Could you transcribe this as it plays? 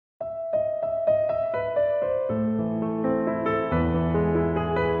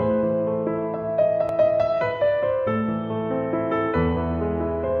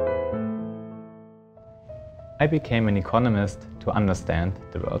I became an economist to understand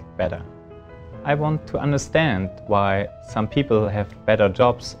the world better. I want to understand why some people have better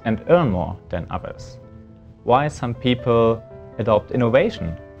jobs and earn more than others. Why some people adopt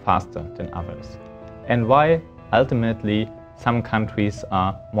innovation faster than others. And why, ultimately, some countries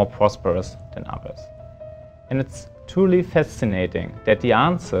are more prosperous than others. And it's truly fascinating that the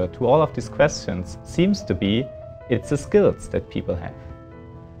answer to all of these questions seems to be it's the skills that people have.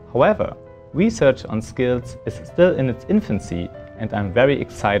 However, research on skills is still in its infancy, and I'm very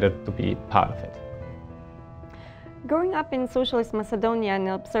excited to be part of it. Growing up in socialist Macedonia and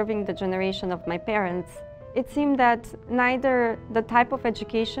observing the generation of my parents, it seemed that neither the type of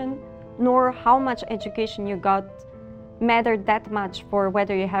education nor how much education you got mattered that much for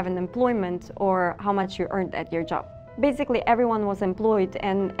whether you have an employment or how much you earned at your job. Basically, everyone was employed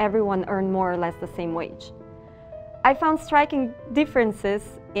and everyone earned more or less the same wage. I found striking differences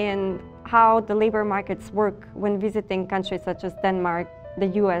in how the labor markets work when visiting countries such as Denmark, the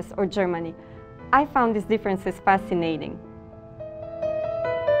US, or Germany. I found these differences fascinating.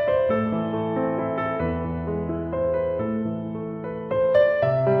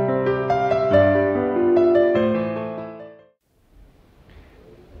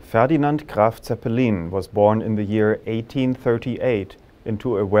 Ferdinand Graf Zeppelin was born in the year 1838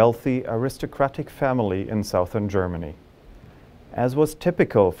 into a wealthy aristocratic family in southern Germany. As was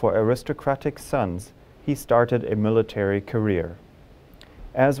typical for aristocratic sons, he started a military career.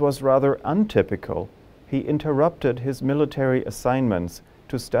 As was rather untypical, he interrupted his military assignments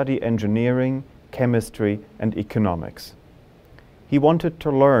to study engineering, chemistry, and economics. He wanted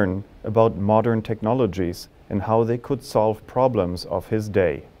to learn about modern technologies and how they could solve problems of his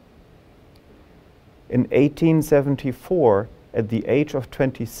day. In 1874, at the age of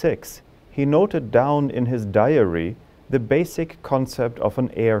 26, he noted down in his diary the basic concept of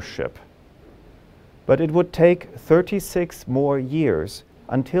an airship. But it would take 36 more years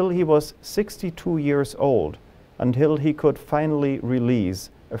until he was 62 years old, until he could finally release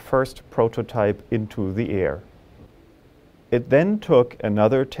a first prototype into the air. It then took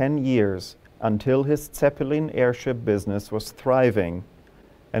another 10 years until his Zeppelin airship business was thriving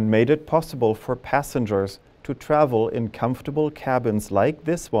and made it possible for passengers to travel in comfortable cabins like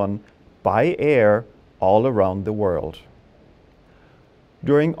this one by air all around the world.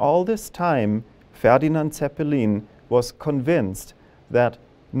 During all this time, Ferdinand Zeppelin was convinced that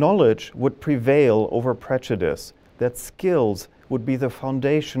knowledge would prevail over prejudice, that skills would be the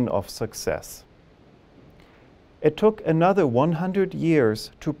foundation of success. It took another 100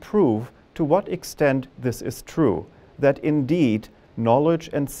 years to prove to what extent this is true, that indeed knowledge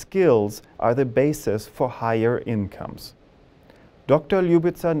and skills are the basis for higher incomes. Dr.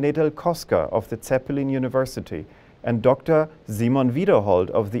 Ljubica Nedelkoska of the Zeppelin University and Dr. Simon Wiederhold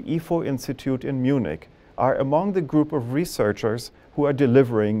of the IFO Institute in Munich are among the group of researchers who are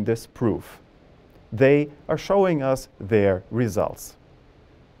delivering this proof. They are showing us their results.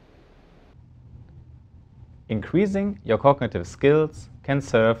 Increasing your cognitive skills can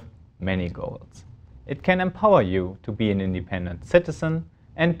serve many goals. It can empower you to be an independent citizen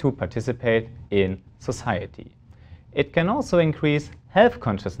and to participate in society. It can also increase health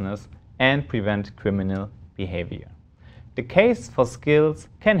consciousness and prevent criminal behavior. The case for skills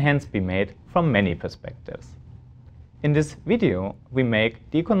can hence be made from many perspectives. In this video, we make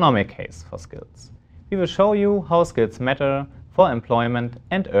the economic case for skills. We will show you how skills matter for employment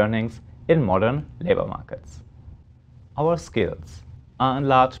and earnings in modern labor markets. Our skills are in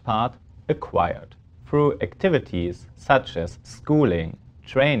large part acquired through activities such as schooling,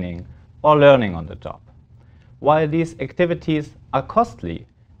 training, or learning on the job. While these activities are costly,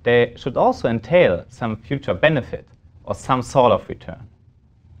 they should also entail some future benefit or some sort of return.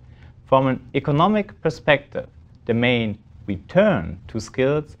 From an economic perspective, the main return to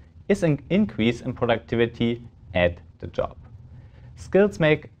skills is an increase in productivity at the job. Skills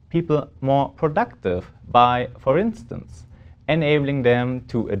make people more productive by, for instance, enabling them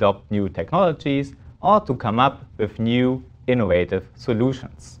to adopt new technologies or to come up with new innovative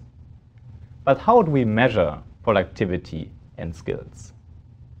solutions. But how do we measure productivity and skills?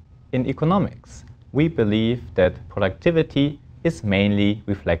 In economics, we believe that productivity is mainly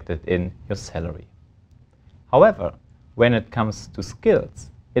reflected in your salary. However, when it comes to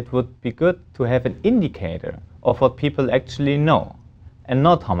skills, it would be good to have an indicator of what people actually know and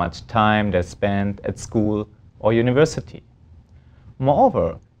not how much time they spend at school or university.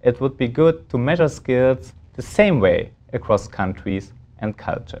 Moreover, it would be good to measure skills the same way across countries and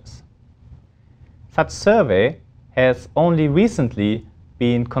cultures. Such survey has only recently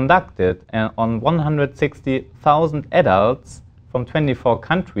been conducted on 160,000 adults from 24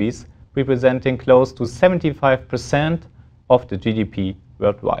 countries representing close to 75% of the GDP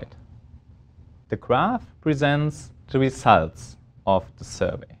worldwide. The graph presents the results of the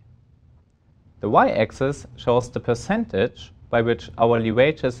survey. The y-axis shows the percentage by which hourly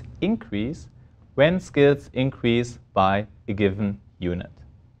wages increase when skills increase by a given unit.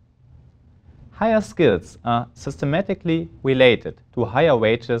 Higher skills are systematically related to higher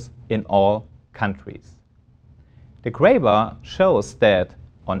wages in all countries. The gray bar shows that,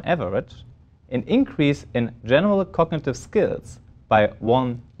 on average, an increase in general cognitive skills by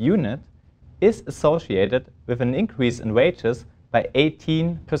 1 unit is associated with an increase in wages by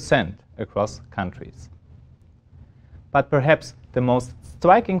 18% across countries. But perhaps the most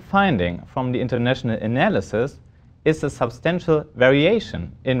striking finding from the international analysis is a substantial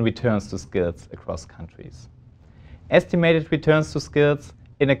variation in returns to skills across countries. Estimated returns to skills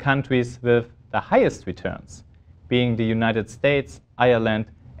in the countries with the highest returns, being the United States, Ireland,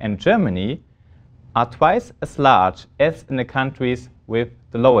 and Germany, are twice as large as in the countries with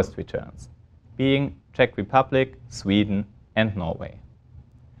the lowest returns, being Czech Republic, Sweden, and Norway.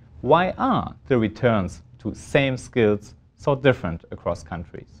 Why are the returns to same skills so different across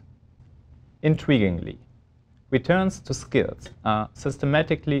countries? Intriguingly, returns to skills are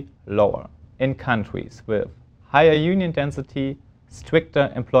systematically lower in countries with higher union density,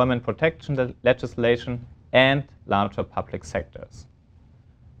 stricter employment protection legislation, and larger public sectors.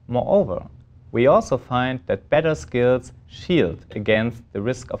 Moreover, we also find that better skills shield against the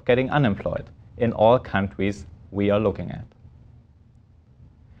risk of getting unemployed in all countries we are looking at.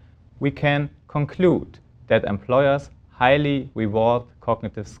 We can conclude that employers highly reward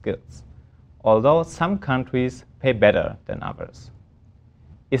cognitive skills, although some countries pay better than others.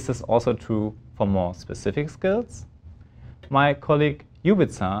 Is this also true for more specific skills? My colleague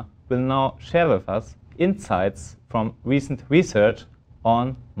Ljubica will now share with us insights from recent research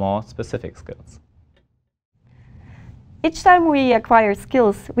on more specific skills. Each time we acquire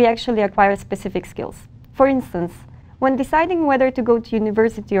skills, we actually acquire specific skills. For instance, when deciding whether to go to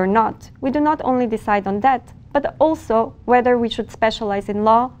university or not, we do not only decide on that, but also whether we should specialize in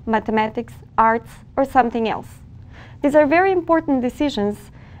law, mathematics, arts, or something else. These are very important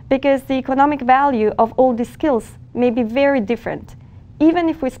decisions because the economic value of all these skills may be very different, even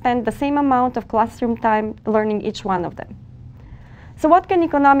if we spend the same amount of classroom time learning each one of them. So what can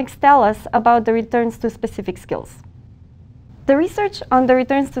economics tell us about the returns to specific skills? The research on the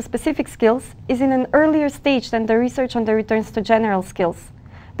returns to specific skills is in an earlier stage than the research on the returns to general skills,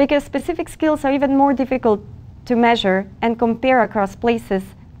 because specific skills are even more difficult to measure and compare across places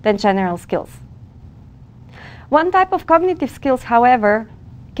than general skills. One type of cognitive skills, however,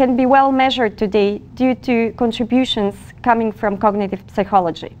 can be well measured today due to contributions coming from cognitive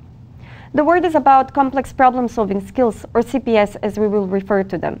psychology. The word is about complex problem-solving skills, or CPS as we will refer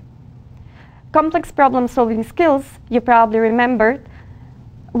to them. Complex problem-solving skills, you probably remember,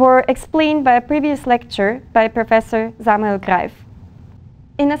 were explained by a previous lecture by Professor Samuel Greif.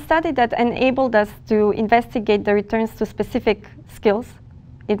 In a study that enabled us to investigate the returns to specific skills,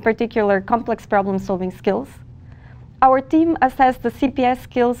 in particular complex problem-solving skills, our team assessed the CPS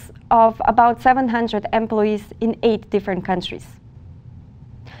skills of about 700 employees in 8 different countries.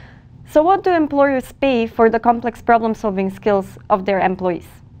 So what do employers pay for the complex problem-solving skills of their employees?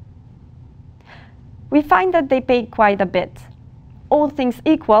 We find that they pay quite a bit. All things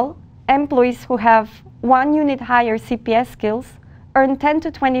equal, employees who have 1 unit higher CPS skills earn 10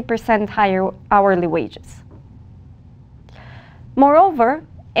 to 20% higher hourly wages. Moreover,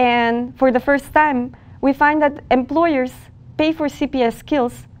 and for the first time, we find that employers pay for CPS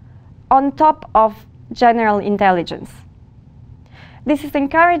skills on top of general intelligence. This is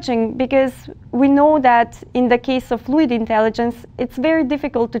encouraging because we know that in the case of fluid intelligence, it's very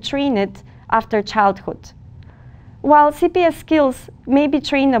difficult to train it after childhood, while CPS skills may be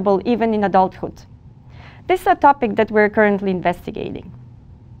trainable even in adulthood. This is a topic that we're currently investigating.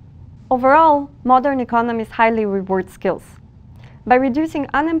 Overall, modern economies highly reward skills. By reducing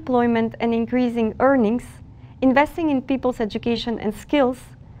unemployment and increasing earnings, investing in people's education and skills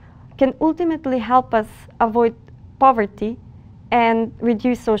can ultimately help us avoid poverty and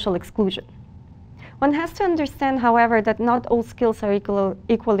reduce social exclusion. One has to understand, however, that not all skills are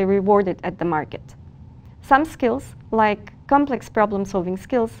equally rewarded at the market. Some skills, like complex problem-solving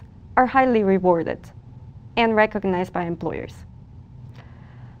skills, are highly rewarded and recognized by employers.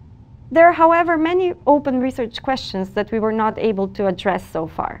 There are, however, many open research questions that we were not able to address so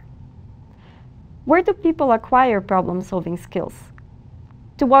far. Where do people acquire problem-solving skills?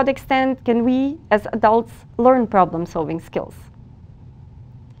 To what extent can we, as adults, learn problem-solving skills?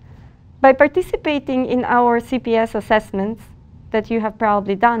 By participating in our CPS assessments that you have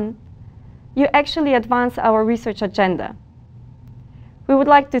probably done, you actually advance our research agenda. We would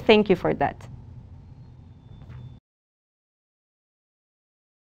like to thank you for that.